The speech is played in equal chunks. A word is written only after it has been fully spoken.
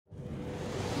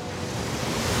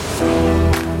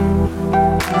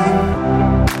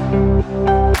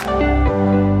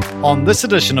On this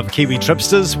edition of Kiwi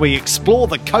Tripsters, we explore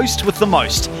the coast with the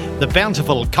most, the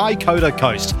bountiful Kaikoura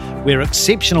Coast, where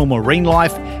exceptional marine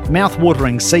life,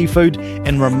 mouth-watering seafood,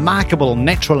 and remarkable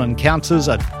natural encounters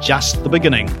are just the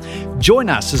beginning. Join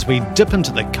us as we dip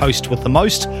into the coast with the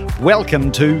most. Welcome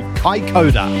to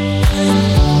Kaikoura.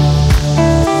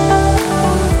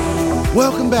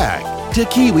 Welcome back to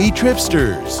Kiwi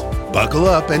Tripsters. Buckle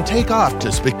up and take off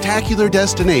to spectacular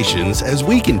destinations as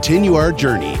we continue our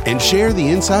journey and share the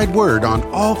inside word on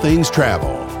all things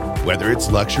travel. Whether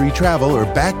it's luxury travel or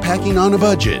backpacking on a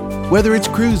budget, whether it's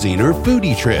cruising or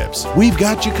foodie trips, we've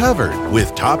got you covered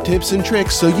with top tips and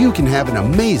tricks so you can have an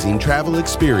amazing travel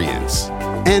experience.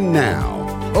 And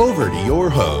now, over to your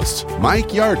hosts,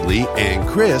 Mike Yardley and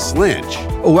Chris Lynch.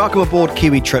 Welcome aboard,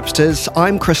 Kiwi Tripsters.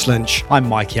 I'm Chris Lynch. I'm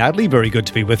Mike Yardley. Very good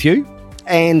to be with you.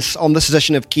 And on this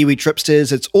edition of Kiwi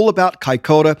Tripsters, it's all about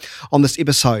Kaikoura on this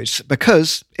episode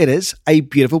because it is a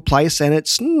beautiful place and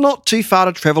it's not too far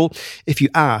to travel if you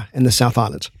are in the South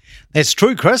Island. That's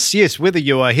true, Chris. Yes, whether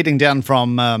you are heading down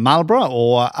from Marlborough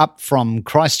or up from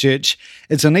Christchurch,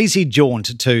 it's an easy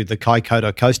jaunt to the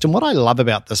Kaikoura Coast. And what I love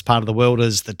about this part of the world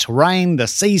is the terrain, the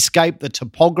seascape, the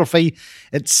topography.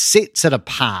 It sets it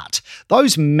apart.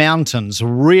 Those mountains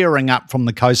rearing up from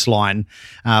the coastline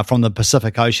from the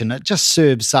Pacific Ocean, it just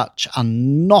serves such a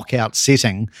knockout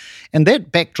setting. And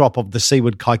that backdrop of the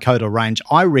Seaward Kaikoura Range,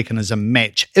 I reckon, is a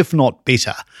match, if not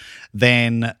better,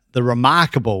 than the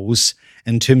Remarkables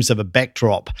in terms of a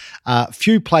backdrop.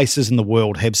 Few places in the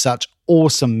world have such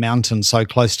awesome mountains so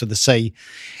close to the sea.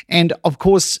 And of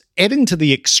course, adding to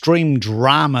the extreme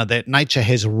drama that nature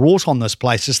has wrought on this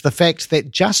place is the fact that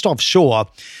just offshore,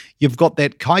 you've got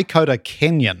that Kaikoura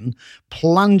Canyon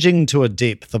plunging to a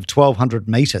depth of 1,200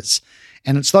 metres.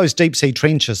 And it's those deep-sea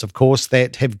trenches, of course,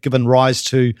 that have given rise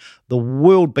to the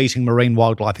world-beating marine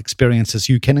wildlife experiences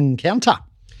you can encounter.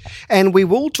 And we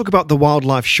will talk about the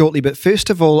wildlife shortly, but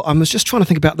first of all, I was just trying to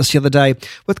think about this the other day.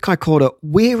 With Kaikoura,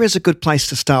 where is a good place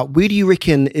to start? Where do you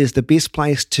reckon is the best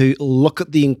place to look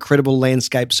at the incredible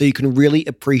landscape so you can really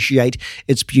appreciate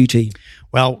its beauty?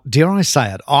 Well, dare I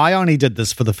say it, I only did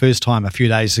this for the first time a few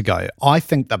days ago. I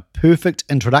think the perfect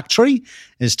introductory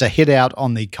is to head out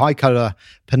on the Kaikoura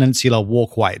Peninsula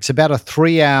Walkway. It's about a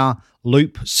 3-hour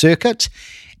loop circuit,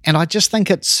 and I just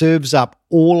think it serves up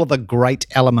all of the great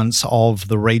elements of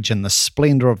the region, the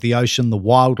splendour of the ocean, the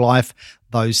wildlife,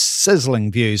 those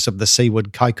sizzling views of the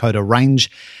Seaward Kaikoura Range,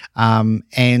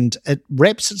 and it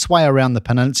wraps its way around the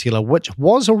peninsula, which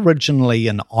was originally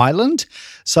an island.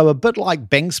 So a bit like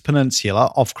Banks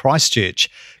Peninsula off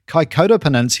Christchurch, Kaikoura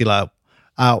Peninsula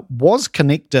was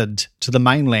connected to the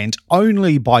mainland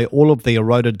only by all of the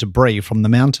eroded debris from the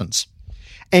mountains.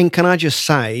 And can I just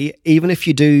say, even if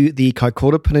you do the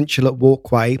Kaikoura Peninsula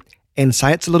Walkway and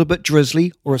say it's a little bit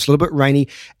drizzly or it's a little bit rainy,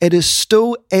 it is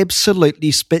still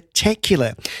absolutely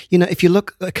spectacular. You know, if you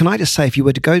look, can I just say, if you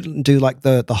were to go and do like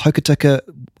the Hokitika,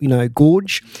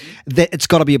 gorge, that it's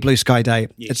got to be a blue sky day.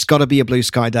 Yes. It's got to be a blue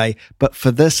sky day. But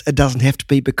for this, it doesn't have to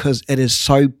be because it is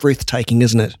so breathtaking,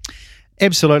 isn't it?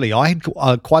 Absolutely. I had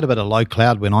quite a bit of low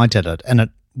cloud when I did it, and it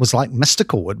was like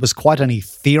mystical. It was quite an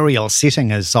ethereal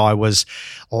setting as I was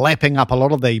lapping up a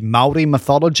lot of the Māori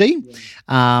mythology.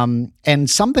 And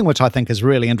something which I think is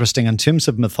really interesting in terms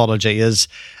of mythology is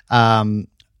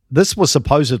this was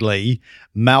supposedly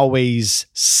Maui's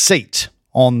seat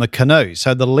on the canoe.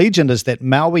 So the legend is that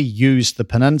Maui used the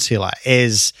peninsula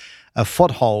as a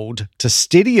foothold to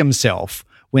steady himself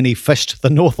when he fished the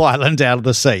North Island out of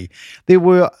the sea. There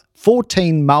were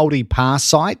 14 Māori pa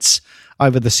sites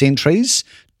over the centuries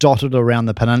dotted around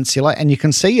the peninsula, and you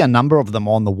can see a number of them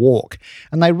on the walk,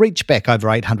 and they reach back over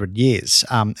 800 years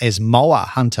as moa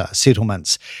hunter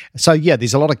settlements. So yeah,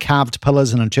 there's a lot of carved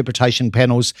pillars and interpretation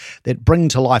panels that bring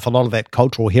to life a lot of that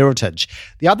cultural heritage.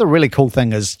 The other really cool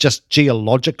thing is just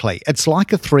geologically, it's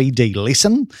like a 3D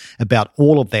lesson about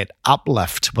all of that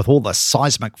uplift with all the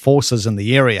seismic forces in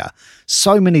the area.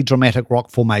 So many dramatic rock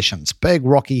formations, big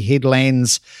rocky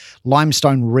headlands,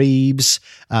 limestone reefs,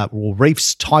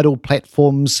 tidal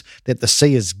platforms that the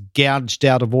sea has gouged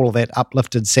out of all of that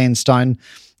uplifted sandstone.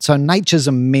 So nature's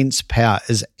immense power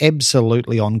is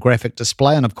absolutely on graphic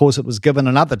display, and of course it was given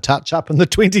another touch-up in the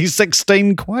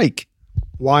 2016 quake.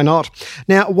 Why not?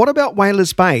 Now, what about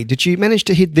Whalers Bay? Did you manage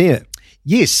to head there?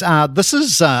 Yes, this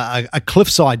is a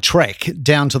cliffside trek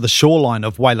down to the shoreline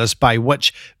of Whalers Bay,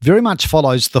 which very much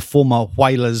follows the former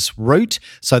Whalers route.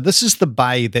 So this is the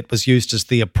bay that was used as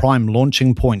the prime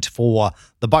launching point for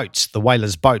the boats, the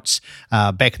Whalers boats,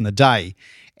 back in the day.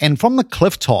 And from the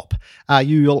cliff top,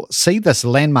 you'll see this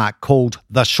landmark called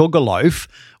the Sugarloaf,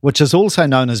 which is also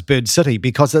known as Bird City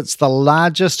because it's the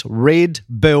largest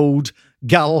red-billed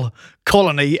gull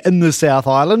colony in the South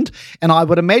Island. And I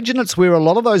would imagine it's where a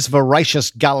lot of those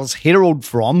voracious gulls herald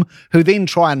from, who then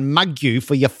try and mug you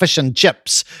for your fish and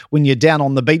chips when you're down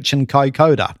on the beach in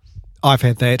Kokoda. I've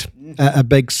had that. A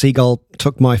big seagull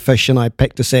took my fish and I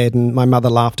packed a sad and my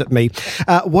mother laughed at me.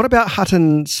 What about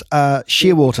Hutton's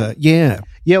shearwater? Yeah,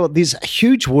 well, there's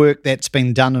huge work that's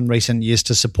been done in recent years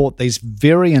to support these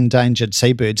very endangered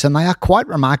seabirds, and they are quite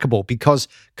remarkable because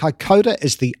Kokoda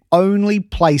is the only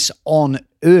place on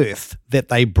Earth that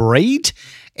they breed,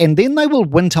 and then they will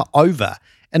winter over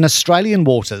in Australian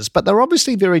waters, but they're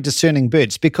obviously very discerning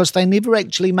birds because they never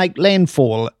actually make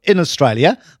landfall in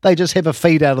Australia. They just have a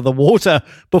feed out of the water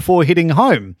before heading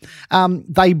home.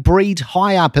 They breed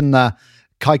high up in the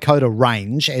Kokoda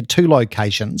range at 2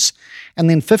 locations, and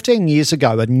then 15 years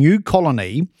ago a new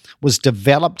colony was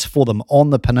developed for them on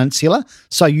the peninsula.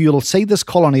 So you'll see this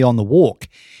colony on the walk,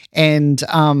 and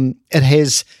it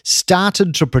has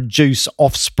started to produce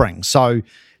offspring. So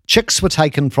chicks were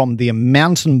taken from the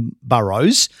mountain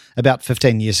burrows about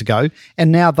 15 years ago,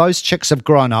 and now those chicks have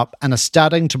grown up and are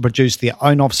starting to produce their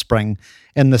own offspring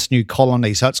in this new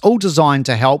colony. So it's all designed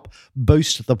to help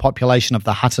boost the population of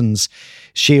the Hutton's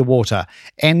shearwater.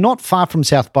 And not far from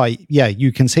South Bay,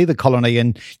 you can see the colony,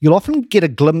 and you'll often get a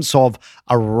glimpse of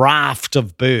a raft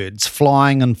of birds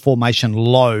flying in formation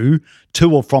low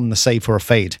to or from the sea for a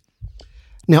feed.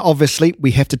 Now, obviously,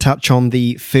 we have to touch on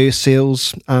the fur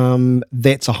seals.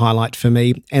 That's a highlight for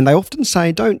me. And they often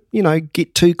say, don't,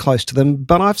 get too close to them.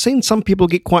 But I've seen some people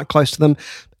get quite close to them,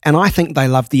 and I think they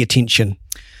love the attention.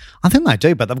 I think they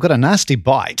do, but they've got a nasty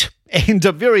bite and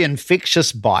a very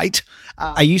infectious bite.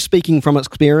 Are you speaking from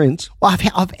experience? Well,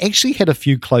 I've actually had a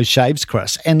few close shaves,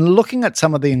 Chris, and looking at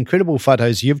some of the incredible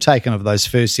photos you've taken of those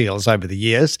fur seals over the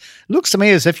years, it looks to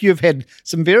me as if you've had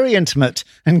some very intimate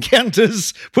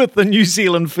encounters with the New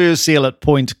Zealand fur seal at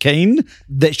Point Keen.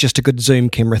 That's just a good zoom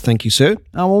camera, thank you, sir.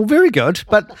 Oh, well, very good.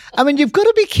 But, you've got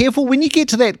to be careful when you get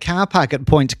to that car park at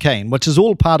Point Keen, which is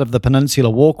all part of the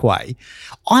Peninsula Walkway.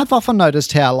 I've often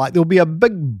noticed how, there'll be a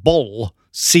big bull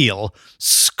seal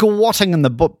squatting in the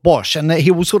bush, and he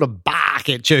will sort of bark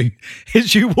at you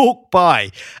as you walk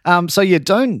by. So you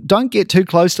don't get too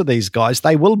close to these guys.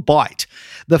 They will bite.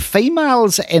 The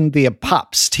females and their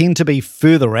pups tend to be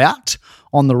further out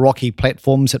on the rocky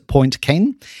platforms at Point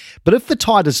Keen. But if the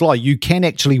tide is low, you can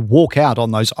actually walk out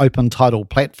on those open tidal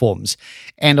platforms.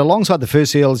 And alongside the fur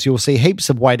seals, you'll see heaps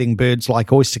of wading birds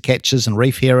like oyster catchers and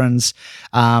reef herons.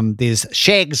 There's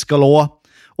shags galore.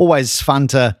 Always fun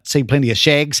to see plenty of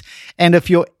shags. And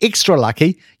if you're extra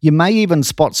lucky, you may even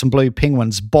spot some blue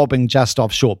penguins bobbing just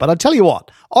offshore. But I tell you what,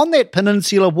 on that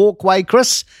Peninsula Walkway,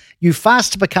 Chris, you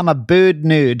fast become a bird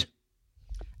nerd.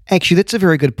 Actually, that's a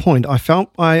very good point. I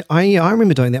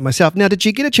remember doing that myself. Now, did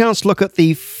you get a chance to look at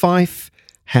the Fife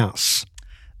House?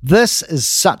 This is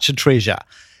such a treasure.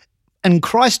 In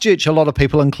Christchurch, a lot of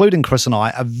people, including Chris and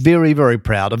I, are very, very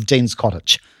proud of Dean's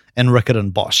Cottage in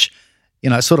Riccarton Bosch.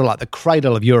 Sort of like the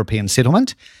cradle of European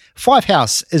settlement. Fife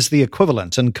House is the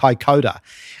equivalent in Kokoda.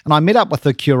 And I met up with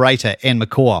the curator, Anne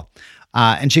McCaw,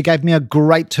 and she gave me a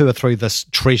great tour through this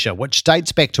treasure, which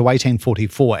dates back to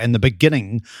 1844 and the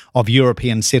beginning of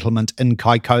European settlement in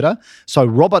Kokoda. So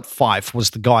Robert Fife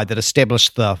was the guy that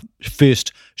established the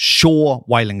first shore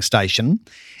whaling station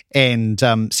and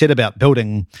set about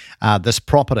building this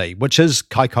property, which is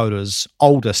Kokoda's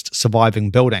oldest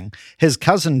surviving building. His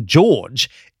cousin George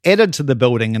added to the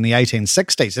building in the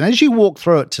 1860s. And as you walk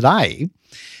through it today,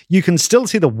 you can still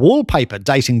see the wallpaper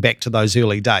dating back to those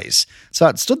early days. So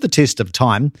it stood the test of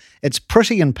time. It's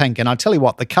pretty in pink. And I tell you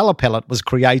what, the colour palette was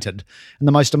created in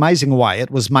the most amazing way. It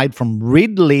was made from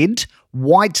red lead,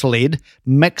 white lead,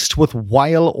 mixed with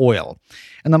whale oil.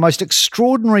 And the most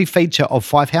extraordinary feature of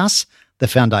Fife House, the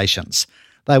foundations.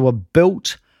 They were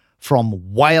built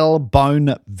from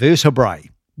whalebone vertebrae.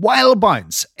 Whale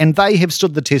bones, and they have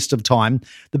stood the test of time.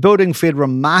 The building fared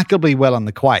remarkably well in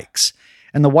the quakes,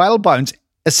 and the whale bones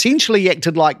essentially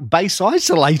acted like base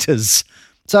isolators.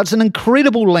 So it's an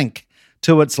incredible link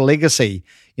to its legacy,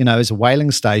 as a whaling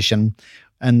station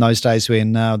in those days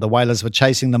when the whalers were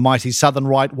chasing the mighty southern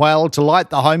right whale to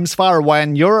light the homes far away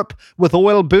in Europe with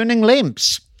oil-burning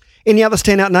lamps. Any other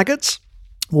standout nuggets?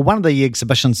 Well, one of the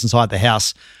exhibitions inside the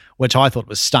house, which I thought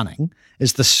was stunning,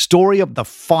 is the story of the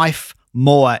Fife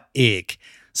Moa egg.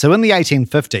 So in the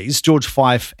 1850s, George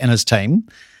Fife and his team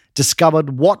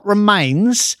discovered what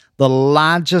remains the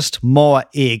largest moa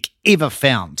egg ever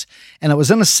found. And it was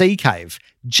in a sea cave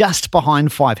just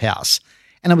behind Fife House.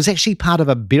 And it was actually part of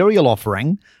a burial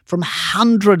offering from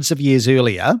hundreds of years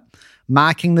earlier,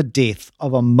 marking the death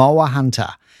of a moa hunter.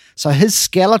 So his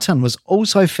skeleton was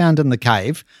also found in the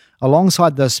cave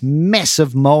alongside this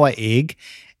massive moa egg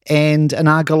and an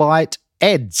argillite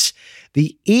adze.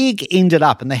 The egg ended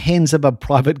up in the hands of a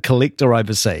private collector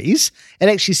overseas. It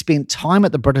actually spent time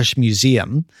at the British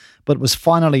Museum, but was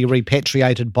finally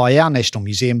repatriated by our National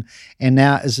Museum and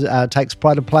now takes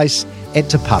pride of place at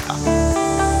Te Papa.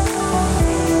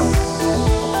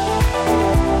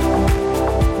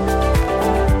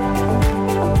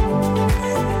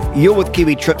 You're with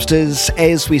Kiwi Tripsters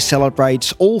as we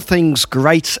celebrate all things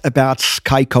great about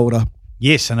Kaikoura.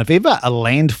 Yes, and if ever a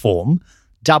landform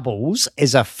doubles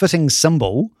as a fitting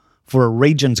symbol for a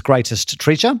region's greatest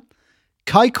treasure,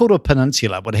 Kaikoura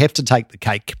Peninsula would have to take the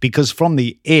cake because from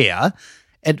the air,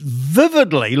 it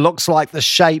vividly looks like the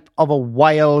shape of a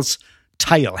whale's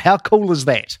tail. How cool is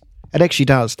that? It actually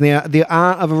does. Now, there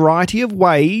are a variety of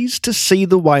ways to see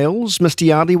the whales. Mr.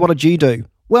 Yardley, what did you do?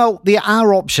 Well, there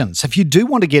are options. If you do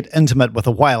want to get intimate with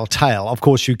a whale tail, of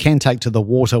course, you can take to the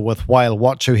water with Whale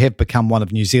Watch, who have become one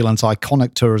of New Zealand's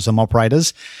iconic tourism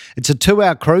operators. It's a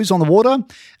 2-hour cruise on the water,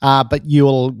 but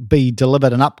you'll be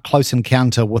delivered an up-close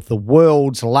encounter with the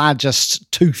world's largest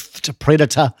toothed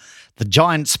predator, the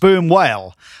giant sperm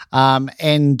whale.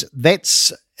 And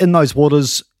that's in those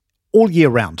waters all year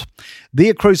round.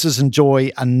 Their cruises enjoy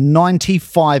a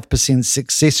 95%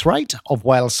 success rate of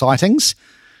whale sightings.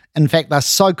 In fact, they're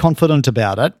so confident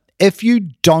about it, if you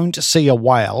don't see a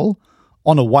whale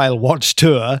on a Whale Watch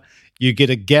tour, you get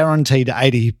a guaranteed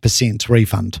 80%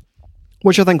 refund.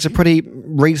 Which I think is a pretty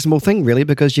reasonable thing, really,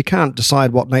 because you can't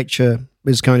decide what nature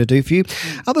is going to do for you.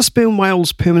 Are the sperm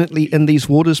whales permanently in these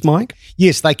waters, Mike?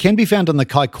 Yes, they can be found in the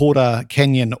Kaikoura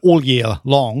Canyon all year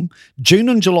long. June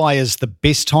and July is the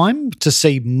best time to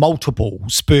see multiple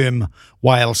sperm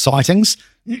whale sightings.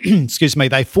 Excuse me,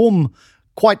 they form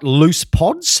quite loose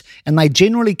pods, and they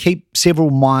generally keep several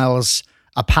miles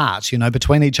apart,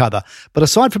 between each other. But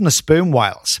aside from the sperm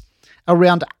whales,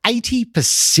 around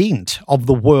 80% of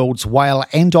the world's whale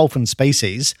and dolphin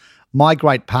species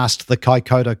migrate past the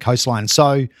Kaikoura coastline.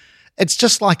 So it's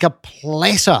just like a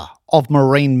platter of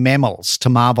marine mammals to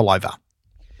marvel over.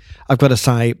 I've got to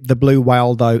say, the blue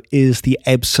whale, though, is the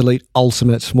absolute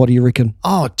ultimate. What do you reckon?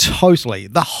 Oh, totally.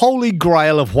 The holy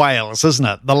grail of whales, isn't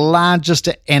it? The largest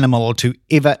animal to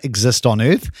ever exist on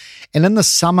Earth. And in the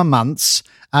summer months,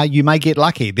 you may get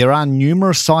lucky. There are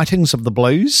numerous sightings of the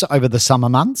blues over the summer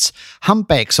months.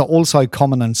 Humpbacks are also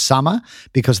common in summer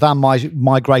because they're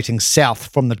migrating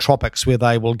south from the tropics where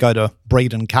they will go to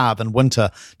breed and calve in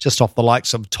winter, just off the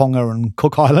likes of Tonga and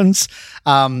Cook Islands.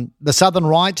 The southern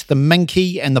right, the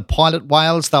minke and the pilot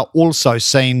whales, they're also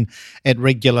seen at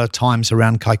regular times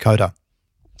around Kaikoura.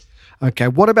 Okay,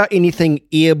 what about anything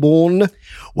airborne?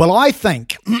 Well, I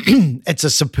think it's a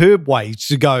superb way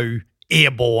to go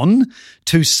airborne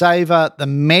to savour the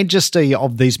majesty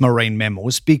of these marine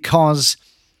mammals, because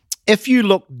if you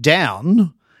look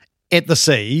down at the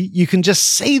sea, you can just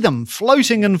see them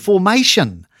floating in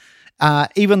formation.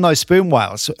 Even those sperm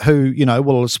whales who,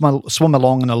 will swim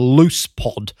along in a loose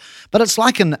pod. But it's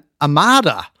like an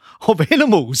armada of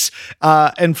animals.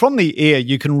 And from the air,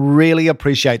 you can really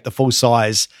appreciate the full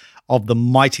size of the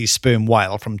mighty sperm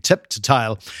whale from tip to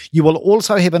tail. You will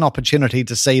also have an opportunity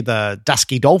to see the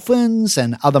dusky dolphins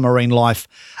and other marine life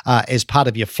as part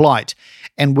of your flight.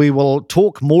 And we will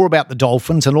talk more about the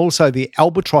dolphins and also the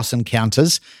albatross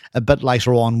encounters a bit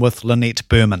later on with Lynette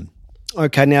Berman.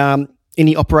 Okay, now,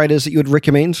 any operators that you would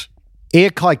recommend? Air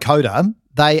Kaikoura,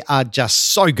 they are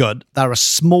just so good. They're a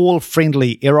small,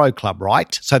 friendly aero club,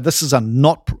 right? So this is a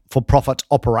not-for-profit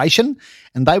operation,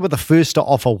 and they were the first to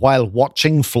offer whale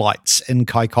watching flights in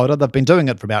Kaikoura. They've been doing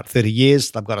it for about 30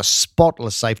 years. They've got a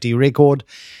spotless safety record,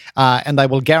 and they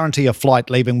will guarantee a flight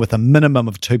leaving with a minimum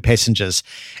of 2 passengers.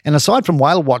 And aside from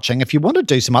whale watching, if you want to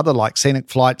do some other scenic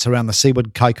flights around the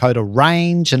Seaward Kaikoura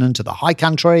Range and into the high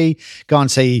country, go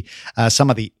and see some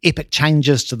of the epic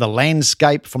changes to the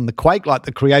landscape from the quake, like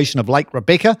the creation of Lake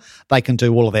Rebecca, they can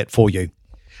do all of that for you.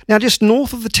 Now, just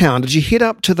north of the town, did you head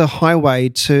up to the highway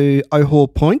to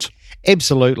Ohau Point?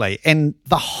 Absolutely. And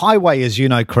the highway, as you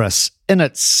know, Chris, in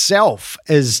itself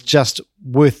is just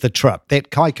worth the trip.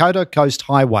 That Kaikoura Coast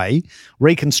Highway,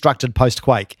 reconstructed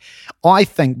post-quake, I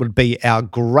think would be our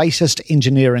greatest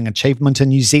engineering achievement in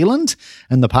New Zealand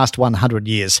in the past 100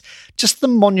 years. Just the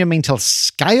monumental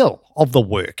scale of the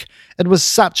work. It was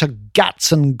such a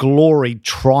guts and glory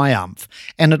triumph,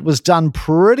 and it was done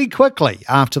pretty quickly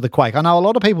after the quake. I know a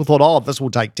lot of people thought, this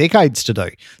will take decades to do.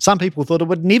 Some people thought it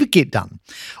would never get done.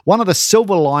 One of the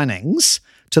silver linings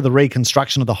to the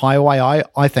reconstruction of the highway,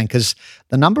 I think, is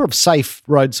the number of safe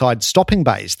roadside stopping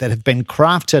bays that have been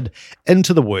crafted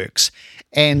into the works.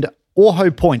 And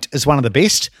Oho Point is one of the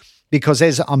best because,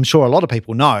 as I'm sure a lot of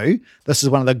people know, this is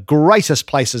one of the greatest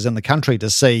places in the country to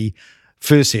see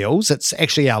fur seals. It's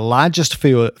actually our largest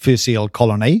fur seal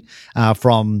colony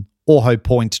from Oho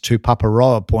Point to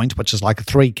Paparoa Point, which is like a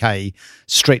 3K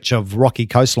stretch of rocky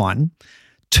coastline.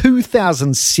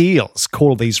 2,000 seals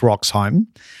call these rocks home,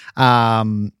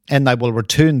 and they will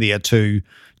return there to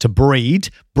breed.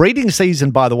 Breeding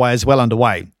season, by the way, is well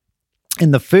underway.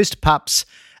 And the first pups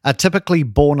are typically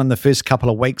born in the first couple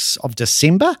of weeks of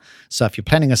December. So if you're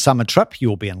planning a summer trip,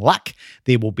 you'll be in luck.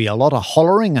 There will be a lot of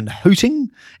hollering and hooting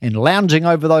and lounging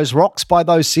over those rocks by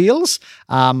those seals.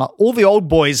 All the old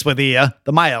boys were there,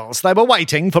 the males. They were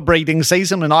waiting for breeding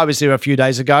season. When I was there a few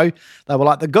days ago, they were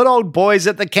like the good old boys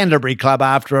at the Canterbury Club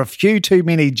after a few too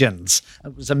many gins.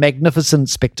 It was a magnificent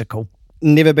spectacle.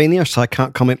 Never been there, so I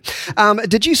can't comment.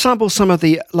 Did you sample some of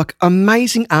the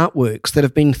amazing artworks that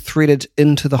have been threaded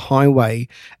into the highway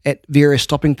at various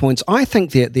stopping points? I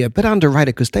think they're a bit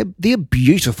underrated because they're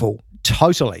beautiful.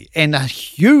 Totally. And a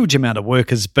huge amount of work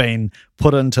has been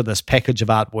put into this package of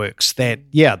artworks that,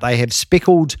 they have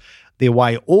speckled their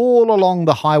way all along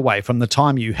the highway from the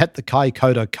time you hit the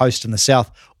Kaikoura coast in the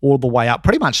south all the way up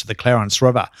pretty much to the Clarence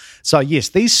River. So yes,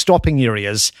 these stopping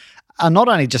areas are not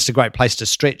only just a great place to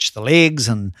stretch the legs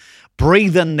and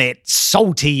breathe in that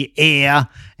salty air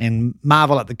and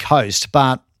marvel at the coast,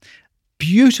 but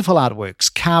beautiful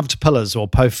artworks, carved pillars or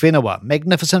po whenua,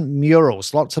 magnificent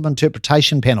murals, lots of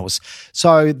interpretation panels.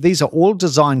 So these are all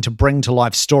designed to bring to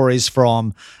life stories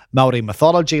from Māori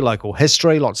mythology, local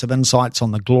history, lots of insights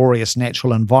on the glorious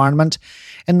natural environment.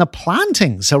 And the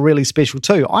plantings are really special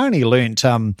too. I only learnt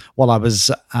while I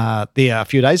was there a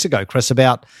few days ago, Chris,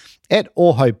 about at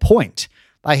Oho Point,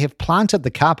 they have planted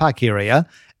the car park area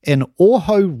in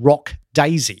Oho Rock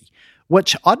Daisy,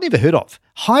 which I'd never heard of,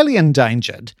 highly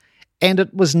endangered, and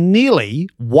it was nearly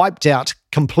wiped out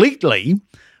completely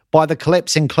by the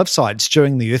collapsing cliffsides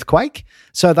during the earthquake.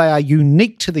 So they are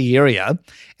unique to the area.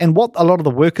 And what a lot of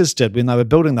the workers did when they were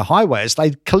building the highways,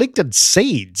 they collected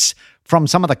seeds from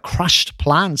some of the crushed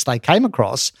plants they came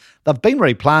across. They've been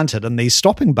replanted in these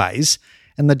stopping bays,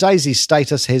 and the daisy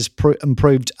status has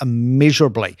improved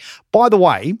immeasurably. By the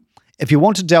way, if you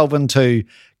want to delve into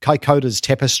Kaikoura's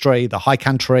tapestry, the high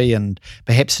country, and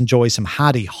perhaps enjoy some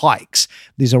hardy hikes,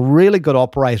 there's a really good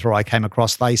operator I came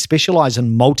across. They specialise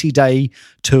in multi-day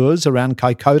tours around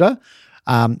Kaikoura.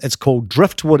 It's called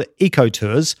Driftwood Eco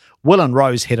Tours. Will and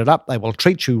Rose head it up. They will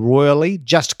treat you royally.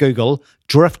 Just Google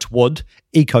Driftwood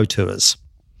Eco Tours.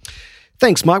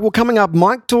 Thanks, Mike. Well, coming up,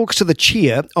 Mike talks to the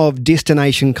chair of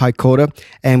Destination Kaikoura,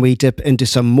 and we dip into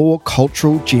some more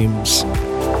cultural gems.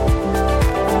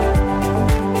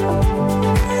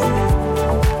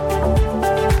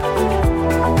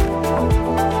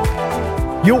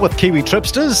 You're with Kiwi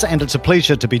Tripsters, and it's a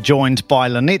pleasure to be joined by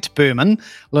Lynette Berman.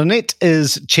 Lynette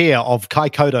is chair of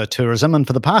Kaikoura Tourism, and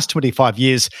for the past 25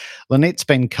 years, Lynette's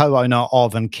been co-owner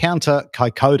of Encounter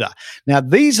Kaikoura. Now,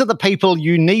 these are the people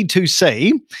you need to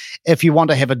see if you want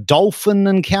to have a dolphin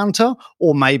encounter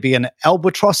or maybe an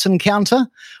albatross encounter.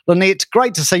 Lynette,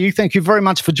 great to see you. Thank you very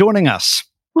much for joining us.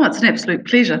 Well, it's an absolute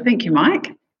pleasure. Thank you,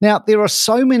 Mike. Now, there are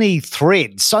so many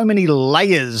threads, so many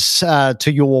layers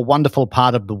to your wonderful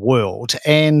part of the world.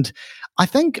 And I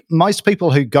think most people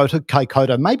who go to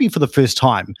Kaikoura, maybe for the first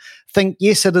time, think,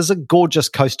 yes, it is a gorgeous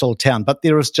coastal town, but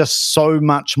there is just so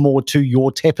much more to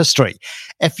your tapestry.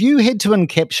 If you had to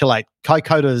encapsulate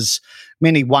Kaikoura's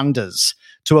many wonders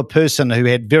to a person who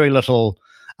had very little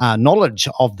knowledge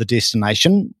of the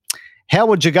destination, how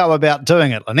would you go about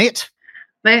doing it, Lynette?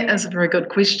 That is a very good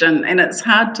question, and it's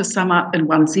hard to sum up in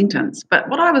one sentence. But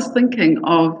what I was thinking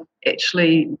of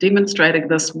actually demonstrating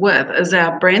this with is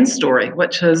our brand story,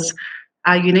 which is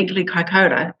uniquely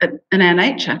Kaikoura in our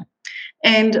nature.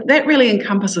 And that really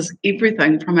encompasses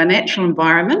everything from our natural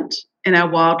environment and our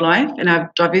wildlife and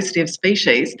our diversity of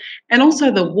species, and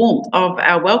also the warmth of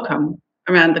our welcome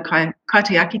around the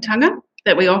kaitiakitanga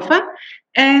that we offer.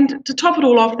 And to top it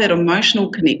all off, that emotional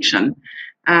connection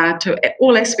to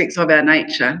all aspects of our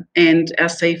nature and our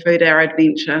seafood, our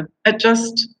adventure.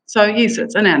 Yes,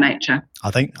 it's in our nature.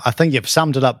 I think you've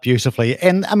summed it up beautifully.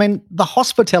 And I mean, the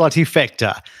hospitality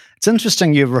factor, it's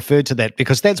interesting you've referred to that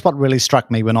because that's what really struck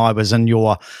me when I was in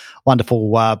your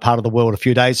wonderful part of the world a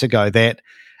few days ago, that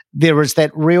there is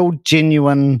that real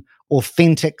genuine,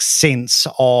 authentic sense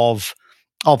of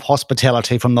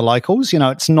hospitality from the locals. You know,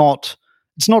 it's not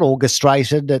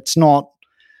orchestrated, it's not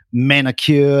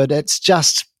manicured, it's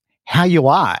just how you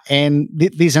are, and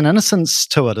there's an innocence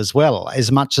to it as well,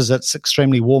 as much as it's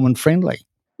extremely warm and friendly.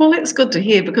 Well, that's good to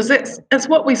hear because that's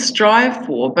what we strive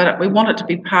for, but we want it to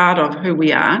be part of who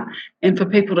we are and for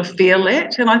people to feel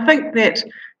that. And I think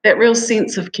that real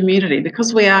sense of community,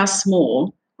 because we are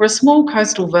small, we're a small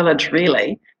coastal village,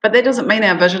 really, but that doesn't mean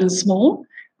our vision's small.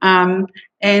 And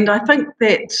I think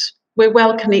that we're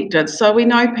well connected. So we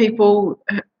know people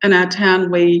in our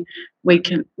town. We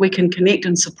can connect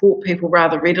and support people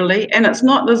rather readily, and it's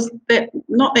not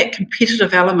that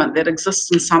competitive element that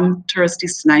exists in some tourist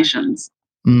destinations.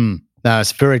 No,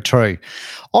 it's very true.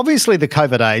 Obviously, the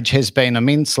COVID age has been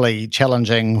immensely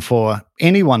challenging for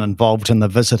anyone involved in the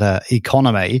visitor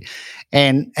economy,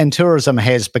 and tourism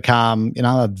has become,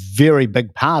 a very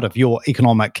big part of your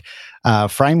economic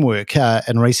framework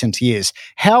in recent years.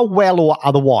 How well or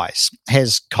otherwise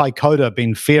has Kaikoura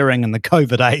been faring in the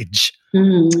COVID age?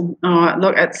 Oh,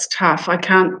 look, it's tough. I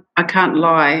can't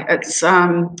lie. It's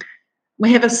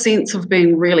we have a sense of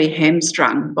being really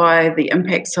hamstrung by the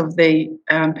impacts of the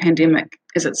pandemic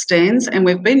as it stands, and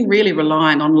we've been really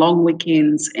relying on long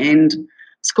weekends and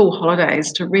school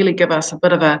holidays to really give us a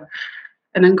bit of an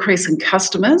increase in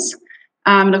customers.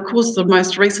 And of course, the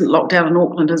most recent lockdown in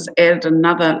Auckland has added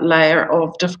another layer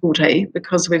of difficulty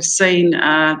because we've seen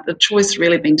the choice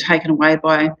really being taken away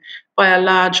by a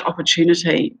large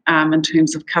opportunity in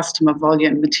terms of customer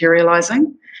volume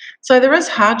materialising. So there is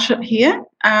hardship here,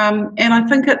 and I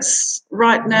think there's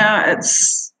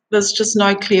just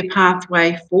no clear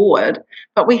pathway forward.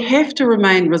 But we have to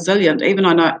remain resilient. Even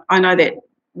I know that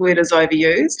word is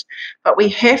overused, but we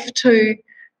have to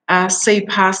see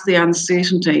past the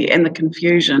uncertainty and the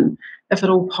confusion, if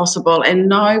at all possible, and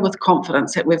know with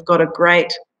confidence that we've got a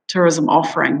great tourism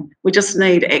offering. We just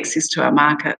need access to our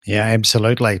market. Yeah,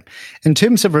 absolutely. In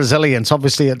terms of resilience,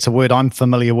 obviously it's a word I'm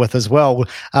familiar with as well,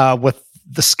 with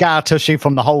the scar tissue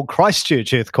from the whole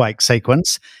Christchurch earthquake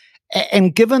sequence.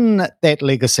 And given that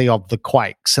legacy of the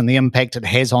quakes and the impact it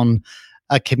has on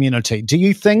a community, do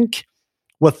you think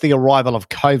with the arrival of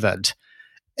COVID,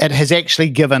 it has actually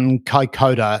given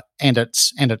Kaikoura and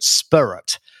its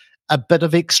spirit a bit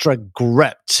of extra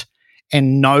grit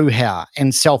and know-how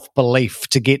and self-belief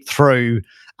to get through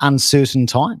uncertain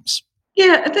times?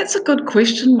 Yeah, that's a good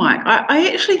question, Mike.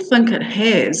 I actually think it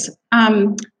has.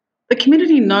 The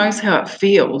community knows how it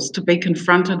feels to be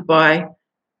confronted by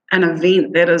an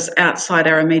event that is outside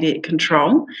our immediate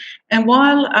control. And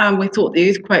while we thought the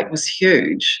earthquake was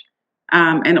huge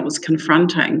and it was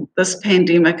confronting, this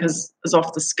pandemic is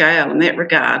off the scale in that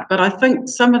regard. But I think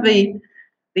some of the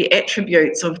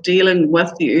attributes of dealing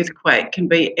with the earthquake can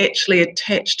be actually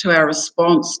attached to our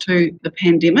response to the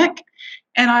pandemic.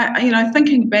 And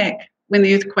thinking back when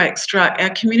the earthquake struck, our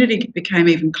community became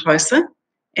even closer.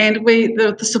 And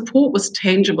the support was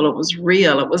tangible, it was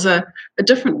real, it was a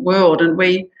different world, and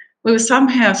we were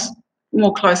somehow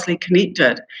more closely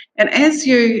connected. And as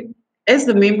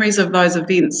the memories of those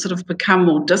events sort of become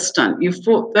more distant,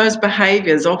 those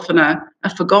behaviours often are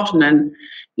forgotten, and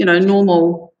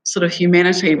normal sort of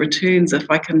humanity returns, if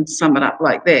I can sum it up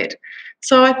like that.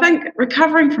 So I think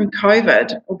recovering from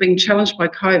COVID or being challenged by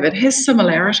COVID has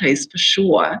similarities for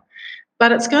sure.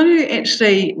 But it's going to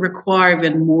actually require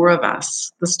even more of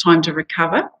us this time to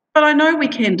recover. But I know we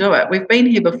can do it. We've been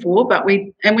here before, but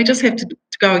we just have to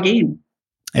go again.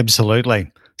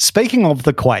 Absolutely. Speaking of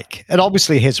the quake, it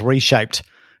obviously has reshaped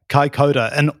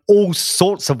Kaikoura in all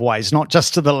sorts of ways, not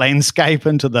just to the landscape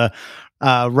and to the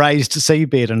raised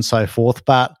seabed and so forth,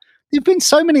 but there have been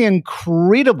so many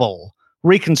incredible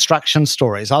reconstruction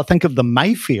stories. I think of the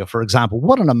Mayfair, for example.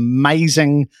 What an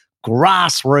amazing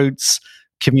grassroots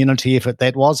community effort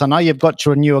that was. I know you've got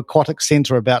your new aquatic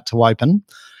centre about to open.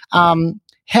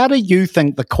 How do you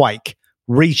think the quake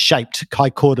reshaped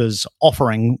Kaikoura's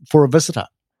offering for a visitor?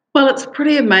 Well, it's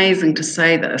pretty amazing to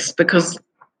say this because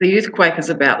the earthquake is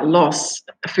about loss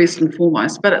first and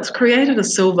foremost, but it's created a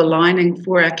silver lining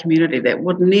for our community that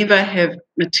would never have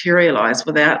materialised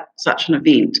without such an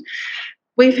event.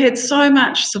 We've had so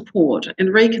much support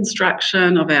in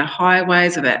reconstruction of our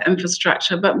highways, of our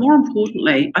infrastructure, but more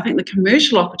importantly, I think the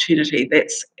commercial opportunity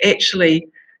that's actually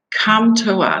come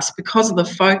to us because of the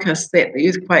focus that the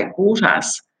earthquake brought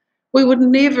us. We would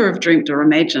never have dreamt or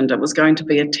imagined it was going to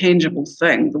be a tangible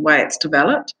thing the way it's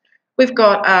developed. We've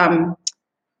got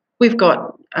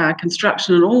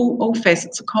construction in all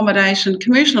facets, accommodation,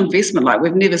 commercial investment like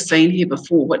we've never seen here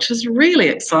before, which is really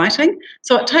exciting.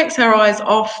 So it takes our eyes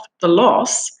off the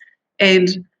loss and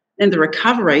the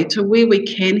recovery to where we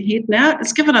can head now.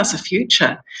 It's given us a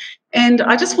future. And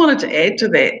I just wanted to add to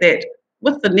that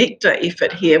with the Nectar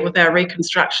effort here, with our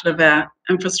reconstruction of our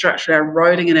infrastructure, our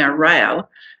roading and our rail,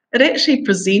 it actually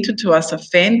presented to us a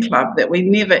fan club that we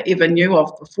never ever knew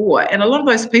of before. And a lot of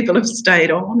those people have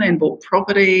stayed on and bought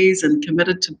properties and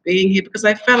committed to being here because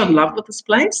they fell in love with this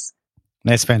place.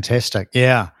 That's fantastic.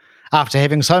 Yeah. After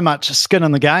having so much skin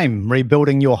in the game,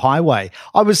 rebuilding your highway.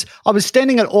 I was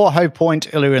standing at Oroho Point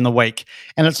earlier in the week,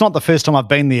 and it's not the first time I've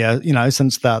been there,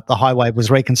 since the highway was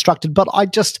reconstructed, but I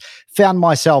just found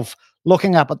myself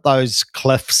looking up at those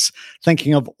cliffs,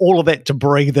 thinking of all of that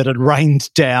debris that had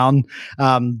rained down,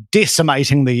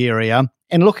 decimating the area,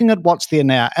 and looking at what's there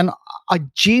now. And I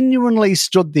genuinely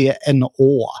stood there in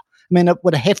awe. I mean, it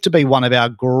would have to be one of our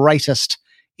greatest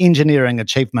engineering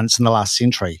achievements in the last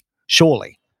century,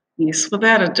 surely. Yes,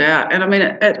 without a doubt. And I mean,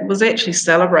 it was actually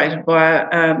celebrated by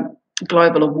a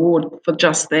global award for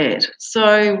just that.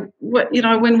 So,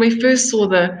 when we first saw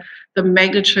the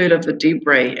magnitude of the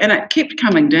debris, and it kept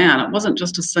coming down, it wasn't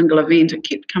just a single event, it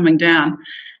kept coming down,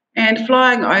 and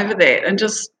flying over that and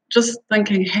just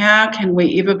thinking, how can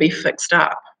we ever be fixed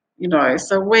up?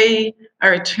 So we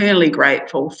are eternally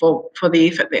grateful for the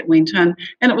effort that went in.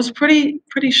 And it was pretty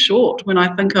short when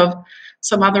I think of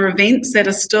some other events that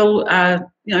are still,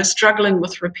 struggling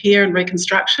with repair and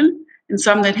reconstruction, and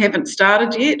some that haven't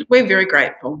started yet. We're very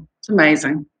grateful. It's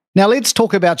amazing. Now let's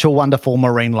talk about your wonderful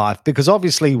marine life, because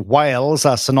obviously whales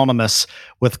are synonymous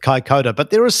with Kaikoura,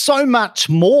 but there is so much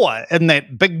more in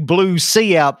that big blue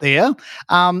sea out there.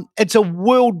 It's a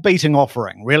world-beating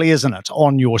offering, really, isn't it,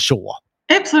 on your shore?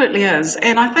 Absolutely is.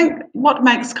 And I think what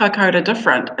makes Kaikoura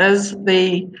different is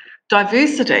the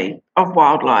diversity of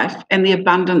wildlife and the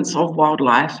abundance of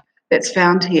wildlife that's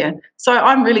found here. So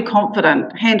I'm really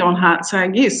confident, hand on heart,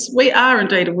 saying, yes, we are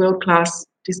indeed a world-class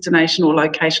destination or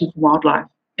location for wildlife.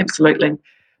 Absolutely.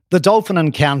 The dolphin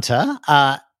encounter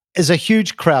is a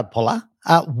huge crowd puller.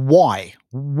 Why?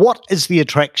 What is the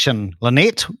attraction,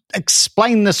 Lynette?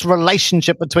 Explain this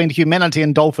relationship between humanity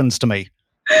and dolphins to me.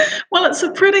 Well, it's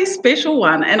a pretty special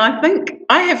one, and I think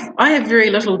I have very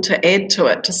little to add to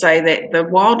it to say that the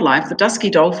wildlife, the dusky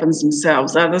dolphins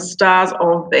themselves, are the stars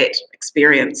of that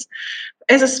experience.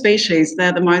 As a species,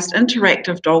 they're the most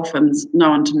interactive dolphins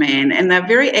known to man, and they're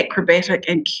very acrobatic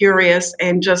and curious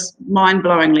and just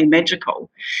mind-blowingly magical.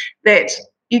 That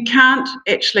you can't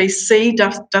actually see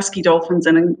dusky dolphins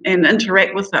and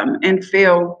interact with them and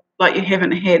feel like you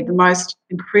haven't had the most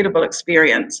incredible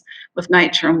experience with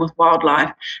nature and with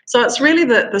wildlife. So it's really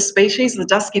the species, the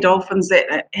dusky dolphins,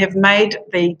 that have made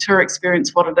the tour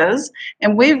experience what it is.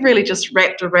 And we've really just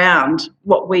wrapped around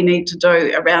what we need to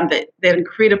do around that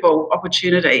incredible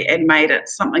opportunity and made it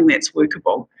something that's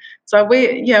workable. So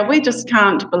we just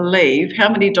can't believe how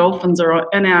many dolphins are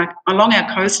along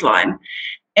our coastline,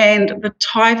 and the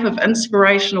type of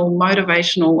inspirational,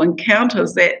 motivational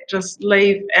encounters that just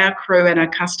leave our crew and our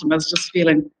customers just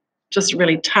feeling just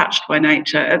really touched by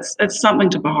nature. It's something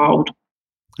to behold.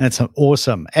 That's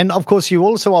awesome. And of course, you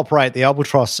also operate the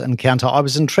Albatross Encounter. I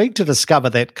was intrigued to discover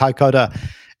that Kaikoura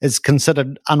is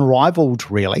considered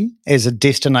unrivaled, really, as a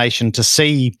destination to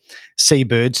see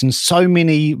seabirds and so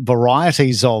many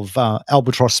varieties of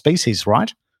albatross species,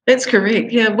 right? That's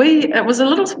correct. Yeah, it was a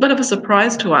little bit of a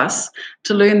surprise to us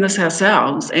to learn this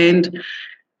ourselves, and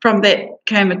from that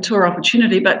came a tour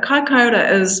opportunity. But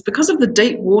Kaikoura is, because of the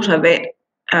deep water that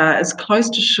is close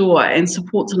to shore and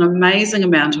supports an amazing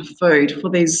amount of food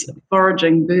for these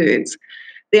foraging birds,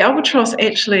 the albatross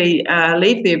actually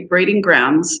leave their breeding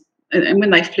grounds, and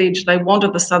when they fledge, they wander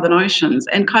the southern oceans.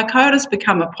 And Kaikoura's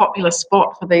become a popular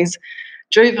spot for these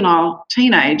juvenile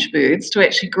teenage birds to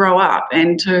actually grow up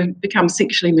and to become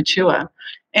sexually mature.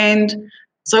 And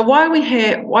so why we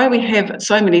have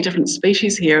so many different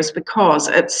species here is because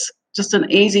it's just an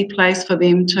easy place for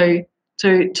them to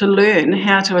learn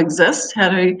how to exist, how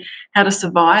to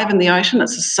survive in the ocean.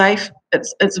 It's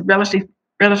a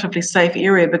relatively safe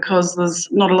area because there's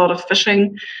not a lot of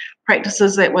fishing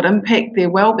practices that would impact their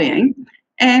well-being.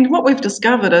 And what we've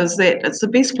discovered is that it's the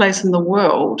best place in the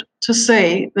world to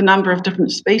see the number of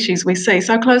different species we see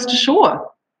so close to shore.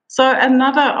 So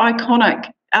another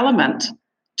iconic element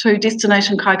to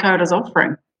Destination Kaikoura's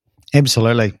offering.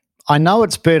 Absolutely. I know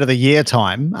it's Bird of the Year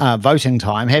time, voting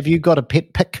time. Have you got a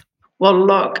pet pick? Well,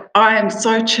 look, I am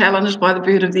so challenged by the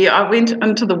Bird of the Year. I went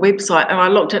into the website and I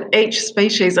looked at each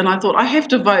species and I thought I have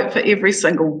to vote for every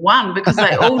single one because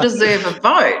they all deserve a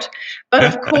vote. But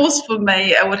of course, for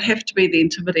me, it would have to be the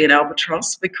Antipodean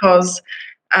albatross because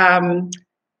I'm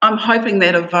hoping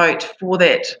that a vote for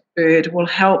that bird will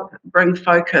help bring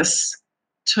focus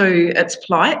to its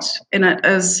plight. And it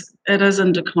is it is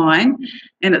in decline,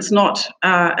 and it's not.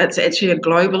 It's actually a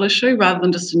global issue rather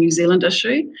than just a New Zealand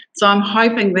issue. So I'm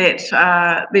hoping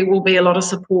that there will be a lot of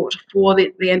support for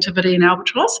the Antipodean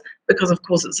albatross, because of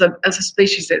course it's a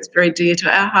species that's very dear to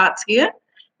our hearts here.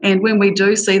 And when we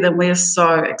do see them, we're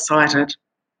so excited.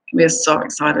 We're so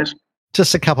excited.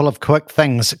 Just a couple of quick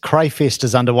things. Crayfest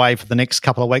is underway for the next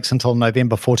couple of weeks until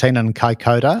November 14 in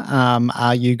Kaikoura.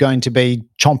 Are you going to be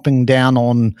chomping down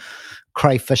on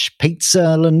crayfish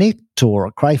pizza, Lynette, or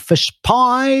a crayfish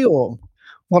pie, or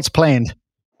what's planned?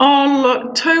 Oh,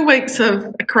 look, 2 weeks of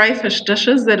crayfish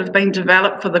dishes that have been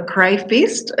developed for the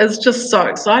Crayfest is just so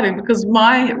exciting, because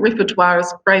my repertoire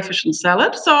is crayfish and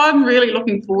salad. So I'm really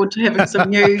looking forward to having some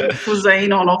new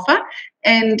cuisine on offer.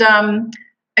 And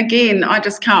again, I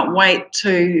just can't wait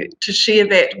to share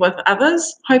that with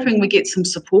others, hoping we get some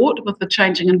support with the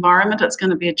changing environment. It's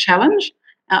going to be a challenge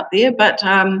out there, but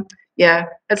yeah,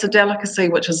 it's a delicacy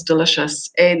which is delicious,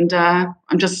 and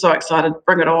I'm just so excited.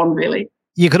 Bring it on, really.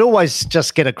 You could always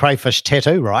just get a crayfish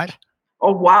tattoo, right?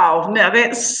 Oh, wow. Now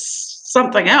that's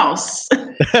something else.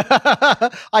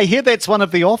 I hear that's one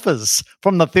of the offers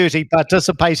from the 30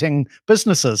 participating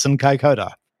businesses in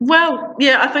Kaikoura. Well,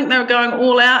 yeah, I think they were going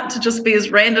all out to just be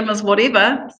as random as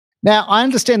whatever. Now, I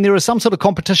understand there is some sort of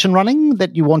competition running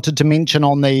that you wanted to mention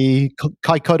on the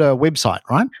Kaikoura website,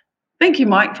 right? Thank you,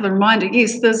 Mike, for the reminder.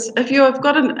 Yes, if you have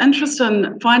got an interest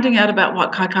in finding out about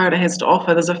what Kaikoura has to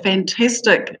offer, there's a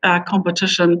fantastic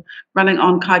competition running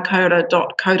on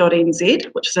kaikoura.co.nz,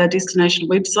 which is our destination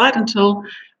website, until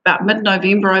about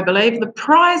mid-November, I believe. The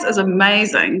prize is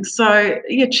amazing. So,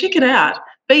 yeah, check it out.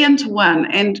 Be in to win,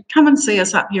 and come and see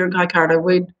us up here in Kaikoura.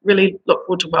 We really look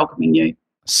forward to welcoming you.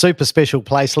 Super special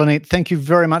place, Lynette. Thank you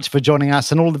very much for joining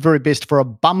us, and all the very best for a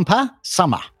bumper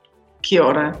summer. Kia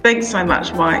ora. Thanks so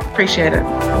much, Mike. Appreciate it.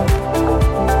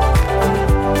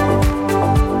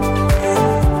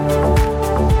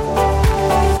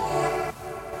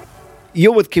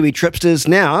 You're with Kiwi Tripsters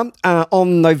now.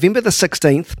 On November the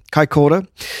 16th, Kaikoura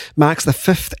marks the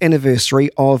 5th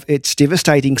anniversary of its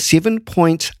devastating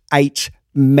 7.8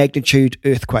 magnitude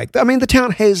earthquake. I mean, the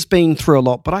town has been through a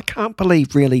lot, but I can't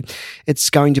believe really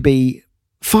it's going to be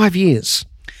 5 years.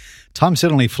 Time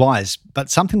certainly flies, but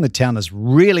something the town is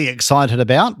really excited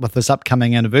about with this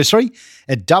upcoming anniversary,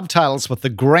 it dovetails with the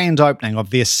grand opening of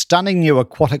their stunning new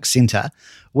aquatic centre,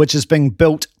 which is being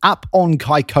built up on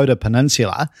Kaikoura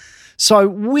Peninsula. So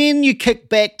when you kick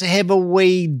back to have a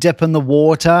wee dip in the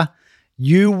water,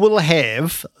 you will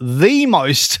have the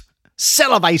most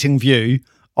salivating view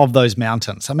of those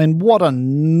mountains. I mean, what a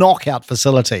knockout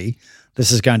facility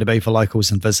this is going to be for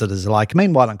locals and visitors alike.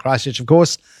 Meanwhile, in Christchurch, of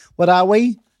course, what are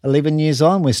we? 11 years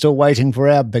on, we're still waiting for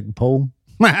our big pool.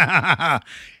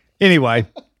 Anyway.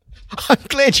 I'm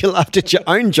glad you laughed at your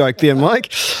own joke there,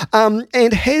 Mike.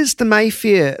 And has the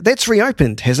Mayfair, that's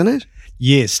reopened, hasn't it?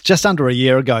 Yes, just under a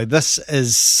year ago. This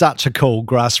is such a cool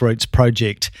grassroots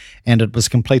project, and it was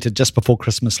completed just before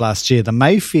Christmas last year. The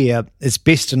Mayfair is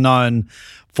best known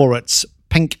for its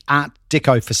pink Art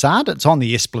Deco facade. It's on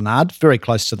the Esplanade, very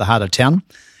close to the heart of town.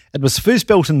 It was first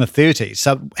built in the 30s,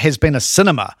 so it has been a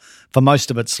cinema for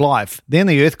most of its life. Then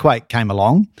the earthquake came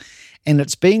along, and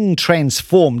it's being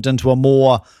transformed into a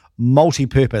more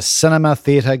multi-purpose cinema,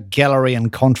 theatre, gallery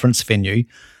and conference venue.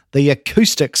 The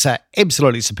acoustics are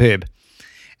absolutely superb.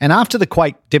 And after the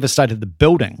quake devastated the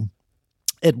building,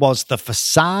 it was the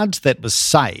facade that was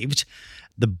saved.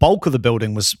 The bulk of the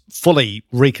building was fully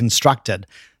reconstructed.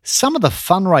 Some of the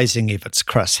fundraising efforts,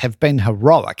 Chris, have been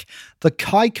heroic. The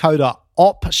Kaikoura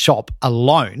Op Shop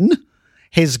alone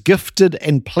has gifted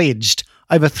and pledged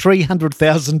over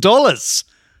 $300,000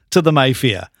 to the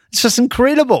Mayfair. It's just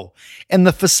incredible. And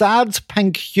the facade's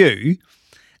pink hue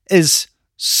is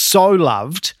so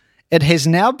loved, it has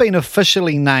now been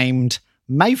officially named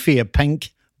Mayfair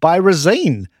Pink by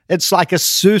Resene. It's like a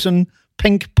certain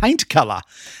pink paint colour.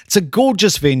 It's a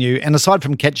gorgeous venue, and aside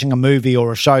from catching a movie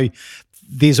or a show,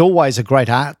 there's always a great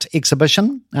art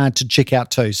exhibition to check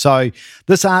out too. So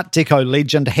this Art Deco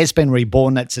legend has been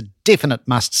reborn. It's a definite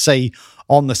must-see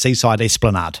on the Seaside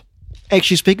Esplanade.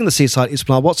 Actually, speaking of the Seaside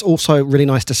Esplanade, what's also really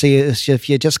nice to see is if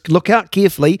you just look out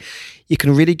carefully, you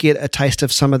can really get a taste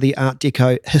of some of the Art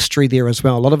Deco history there as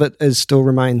well. A lot of it still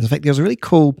remains. In fact, there was a really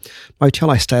cool motel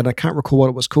I stayed at. I can't recall what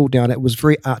it was called now. It was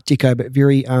very Art Deco, but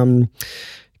very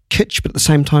kitsch, but at the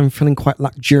same time feeling quite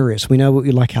luxurious. We know what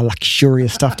we like, our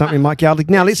luxurious stuff, don't we, Mike Yardley?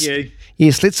 Now let's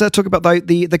talk about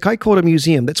the Kaikoura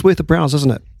Museum. That's worth a browse,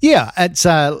 isn't it? Yeah, it's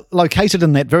located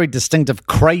in that very distinctive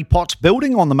Cray Pot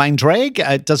building on the main drag.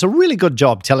 It does a really good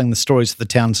job telling the stories of the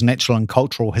town's natural and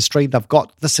cultural history. They've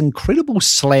got this incredible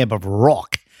slab of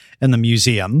rock in the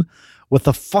museum with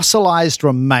the fossilised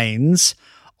remains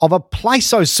of a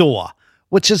plesiosaur,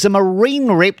 which is a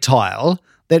marine reptile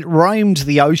that roamed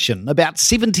the ocean about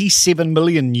 77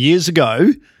 million years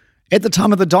ago at the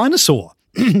time of the dinosaur.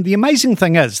 The amazing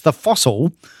thing is the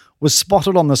fossil was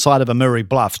spotted on the side of a Murray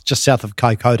Bluff just south of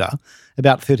Kaikoura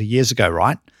about 30 years ago,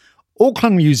 right?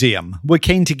 Auckland Museum were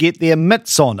keen to get their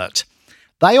mitts on it.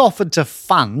 They offered to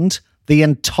fund the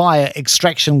entire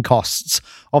extraction costs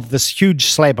of this huge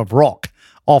slab of rock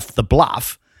off the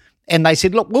bluff. And they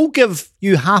said, look, we'll give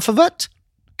you half of it,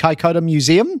 Kaikoura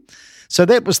Museum. So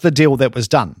that was the deal that was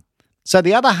done. So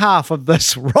the other half of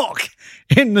this rock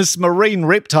in this marine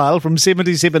reptile from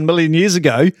 77 million years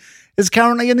ago is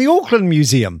currently in the Auckland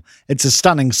Museum. It's a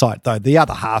stunning sight, though, the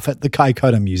other half at the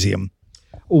Kaikoura Museum.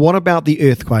 What about the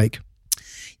earthquake?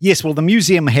 Yes, well, the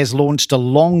museum has launched a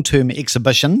long-term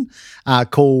exhibition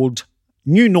called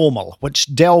New Normal,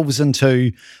 which delves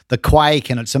into the quake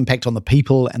and its impact on the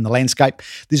people and the landscape.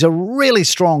 There's a really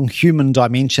strong human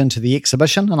dimension to the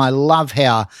exhibition, and I love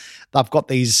how they've got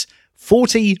these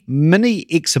 40 mini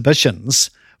exhibitions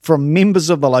from members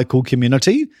of the local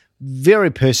community. Very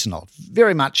personal,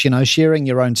 very much, sharing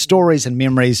your own stories and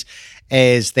memories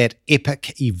as that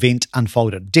epic event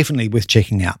unfolded. Definitely worth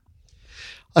checking out.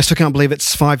 I still can't believe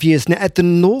it's 5 years. Now, at the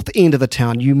north end of the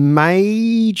town, you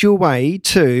made your way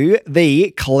to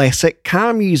the Classic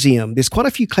Car Museum. There's quite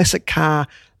a few classic car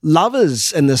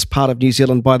lovers in this part of New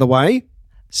Zealand, by the way.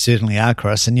 Certainly are,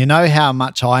 Chris. And you know how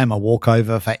much I am a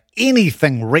walkover for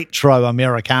anything retro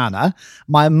Americana.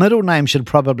 My middle name should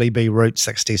probably be Route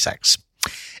 66.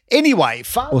 Anyway,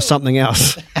 or something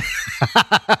else.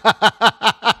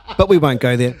 But we won't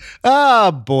go there.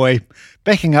 Oh, boy.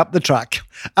 Backing up the truck.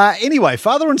 Anyway,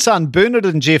 father and son, Bernard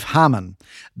and Jeff Harmon,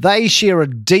 they share a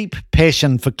deep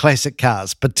passion for classic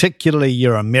cars, particularly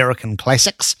your American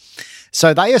classics.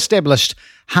 So they established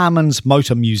Harmon's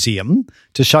Motor Museum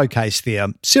to showcase their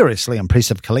seriously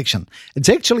impressive collection. It's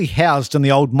actually housed in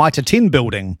the old Mitre 10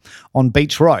 building on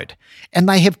Beach Road. And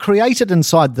they have created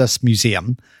inside this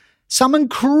museum some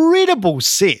incredible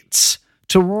sets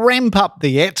to ramp up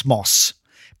the atmos.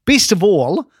 Best of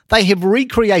all, they have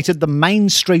recreated the main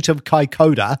street of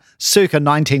Kaikoura circa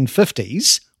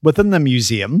 1950s within the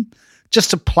museum just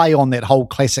to play on that whole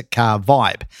classic car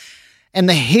vibe. And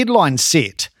the headline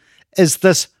set is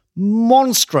this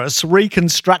monstrous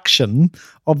reconstruction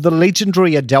of the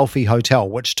legendary Adelphi Hotel,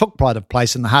 which took pride of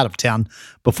place in the heart of town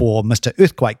before Mr.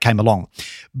 Earthquake came along.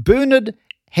 Bernard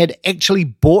had actually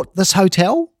bought this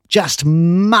hotel just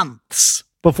months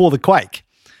before the quake,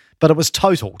 but it was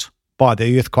totaled by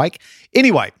the earthquake.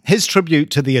 Anyway, his tribute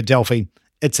to the Adelphi,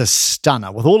 it's a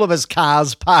stunner with all of his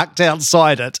cars parked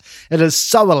outside it. It is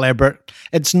so elaborate.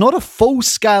 It's not a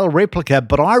full-scale replica,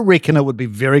 but I reckon it would be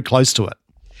very close to it.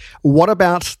 What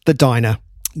about the diner?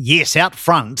 Yes, out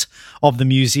front of the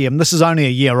museum. This is only a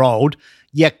year old.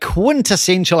 Your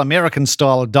quintessential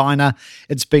American-style diner.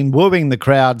 It's been wooing the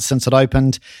crowd since it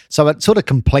opened, so it sort of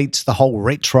completes the whole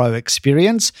retro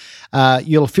experience.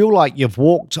 You'll feel like you've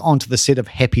walked onto the set of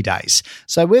Happy Days.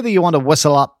 So whether you want to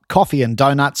whistle up coffee and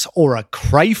donuts or a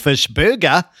crayfish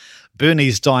burger,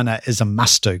 Bernie's Diner is a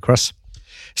must-do, Chris.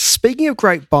 Speaking of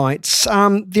great bites,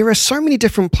 there are so many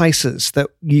different places that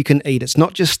you can eat. It's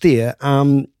not just there.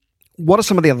 What are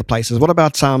some of the other places? What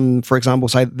about, for example,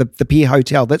 say the Pier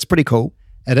Hotel? That's pretty cool.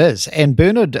 It is. And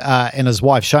Bernard and his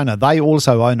wife, Shona, they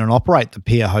also own and operate the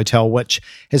Pier Hotel, which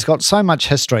has got so much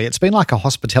history. It's been like a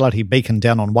hospitality beacon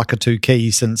down on Wakatu Quay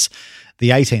since the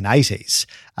 1880s.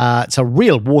 It's a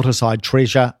real waterside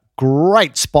treasure.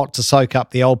 Great spot to soak up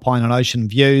the alpine and ocean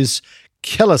views.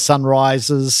 Killer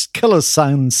sunrises, killer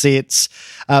sunsets.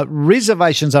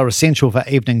 Reservations are essential for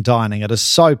evening dining. It is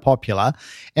so popular.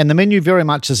 And the menu very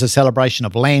much is a celebration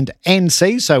of land and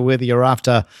sea. So whether you're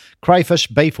after crayfish,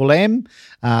 beef or lamb,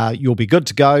 you'll be good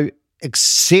to go.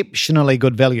 Exceptionally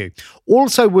good value.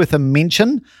 Also worth a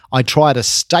mention, I tried a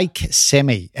steak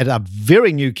Sammy at a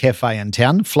very new cafe in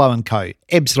town, Flow & Co.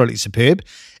 Absolutely superb.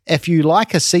 If you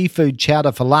like a seafood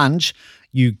chowder for lunch,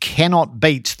 you cannot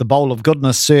beat the bowl of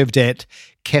goodness served at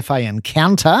Cafe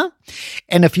Encounter.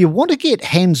 And if you want to get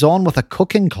hands-on with a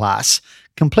cooking class,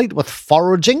 complete with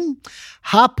foraging,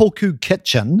 Hapoku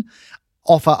Kitchen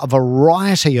offer a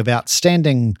variety of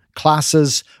outstanding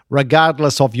classes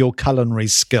regardless of your culinary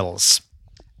skills.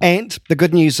 And the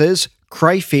good news is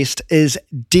Crayfest is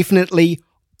definitely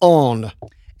on.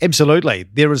 Absolutely.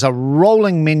 There is a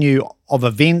rolling menu of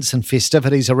events and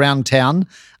festivities around town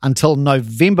until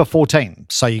November 14.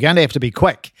 So you're going to have to be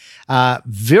quick.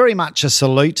 Very much a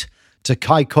salute to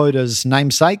Kaikoura's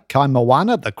namesake,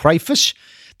 Kaimoana, the crayfish.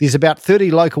 There's about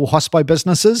 30 local hospo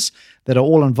businesses that are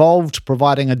all involved,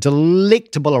 providing a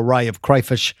delectable array of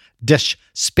crayfish dish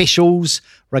specials,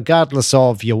 regardless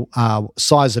of your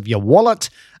size of your wallet.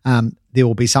 There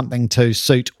will be something to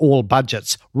suit all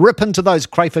budgets. Rip into those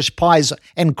crayfish pies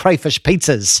and crayfish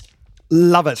pizzas.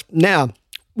 Love it. Now,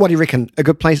 what do you reckon?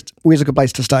 Where's a good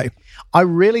place to stay? I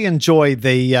really enjoy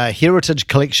the Heritage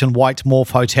Collection White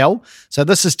Morph Hotel. So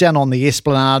this is down on the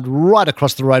Esplanade, right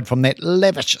across the road from that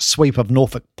lavish sweep of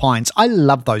Norfolk pines. I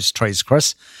love those trees,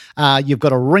 Chris. You've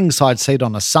got a ringside seat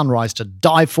on a sunrise to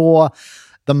die for.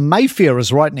 The Mayfair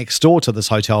is right next door to this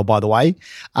hotel, by the way,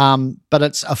 but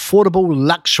it's affordable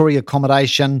luxury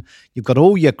accommodation. You've got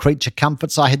all your creature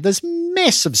comforts. I had this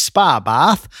massive spa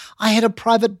bath. I had a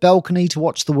private balcony to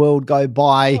watch the world go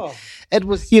by. Oh. It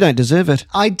was. You don't deserve it.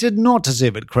 I did not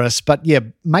deserve it, Chris, but yeah,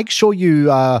 make sure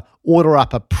you order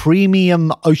up a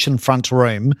premium oceanfront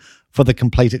room for the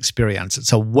complete experience.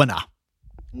 It's a winner.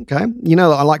 Okay. You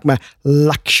know, I like my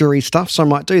luxury stuff, so I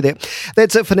might do that.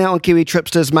 That's it for now on Kiwi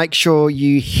Tripsters. Make sure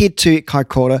you head to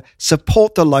Kaikoura,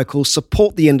 support the locals,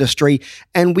 support the industry,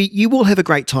 and you will have a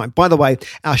great time. By the way,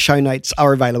 our show notes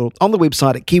are available on the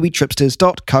website at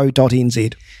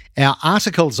kiwitripsters.co.nz. Our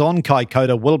articles on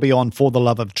Kaikoura will be on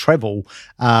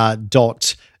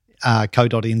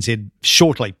fortheloveoftravel.co.nz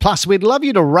shortly. Plus, we'd love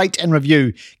you to rate and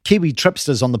review Kiwi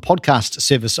Tripsters on the podcast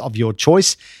service of your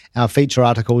choice. Our feature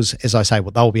articles, as I say,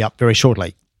 they'll be up very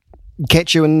shortly.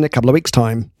 Catch you in a couple of weeks'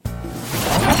 time.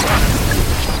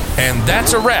 And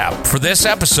that's a wrap for this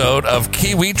episode of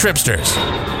Kiwi Tripsters.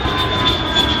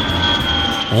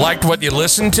 Liked what you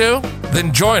listened to?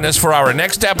 Then join us for our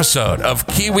next episode of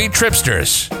Kiwi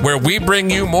Tripsters, where we bring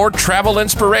you more travel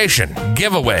inspiration,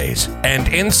 giveaways,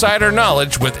 and insider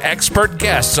knowledge with expert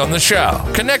guests on the show.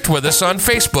 Connect with us on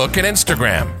Facebook and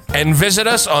Instagram, and visit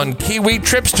us on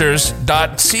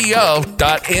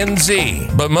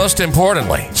kiwitripsters.co.nz. But most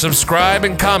importantly, subscribe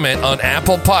and comment on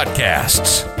Apple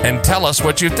Podcasts, and tell us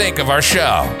what you think of our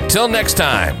show. Till next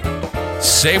time,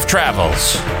 safe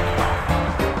travels.